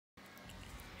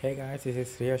Hey guys, this is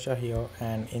Sriyasha here,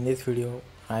 and in this video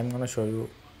I'm gonna show you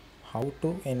how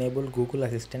to enable Google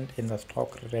Assistant in the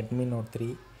stock Redmi Note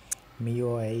 3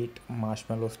 Miui8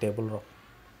 Marshmallow stable ROM.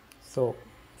 So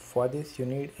for this you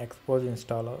need Expose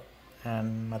installer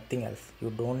and nothing else. You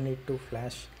don't need to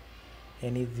flash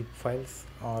any zip files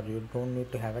or you don't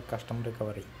need to have a custom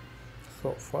recovery.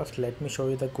 So first let me show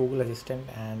you the Google Assistant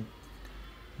and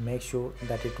make sure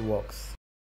that it works.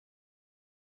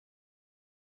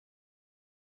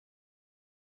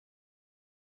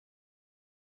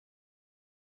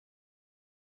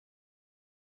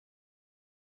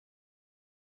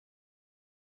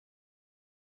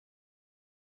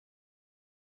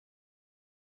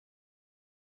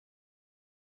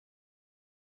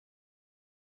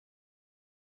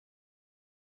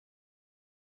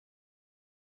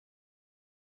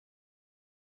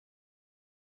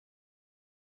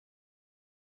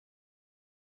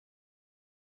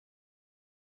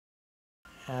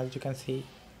 As you can see,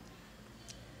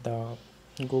 the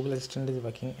Google Assistant is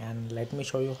working, and let me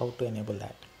show you how to enable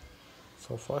that.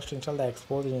 So first install the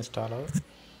Expose installer,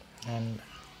 and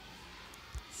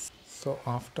so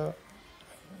after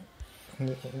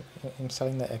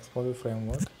installing the Expose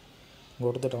framework,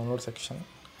 go to the download section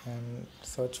and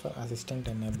search for Assistant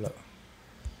Enabler.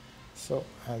 So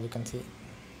as you can see,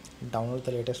 download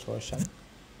the latest version,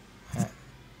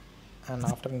 and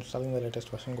after installing the latest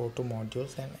version, go to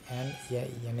modules and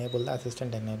enable the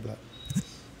Assistant Enabler.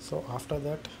 So after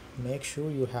that, make sure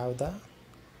you have the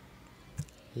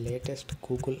latest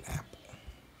Google app.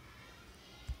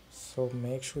 So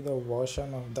make sure the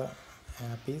version of the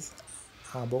app is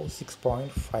above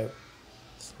 6.5.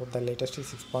 So the latest is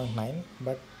 6.9,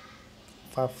 but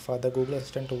for the Google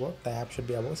Assistant to work, the app should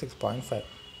be above 6.5.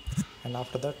 And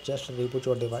after that, just reboot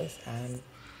your device and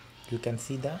you can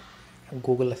see the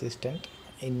Google Assistant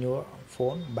in your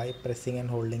phone by pressing and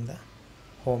holding the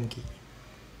home key.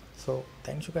 So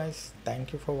thank you guys,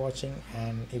 thank you for watching,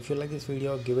 and if you like this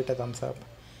video, give it a thumbs up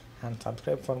and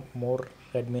subscribe for more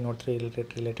Redmi Note 3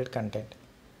 related content.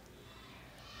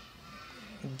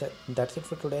 That's it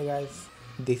for today guys.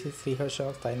 This is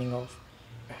Sriharsha signing off.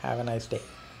 Have a nice day.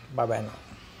 Bye bye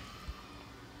now.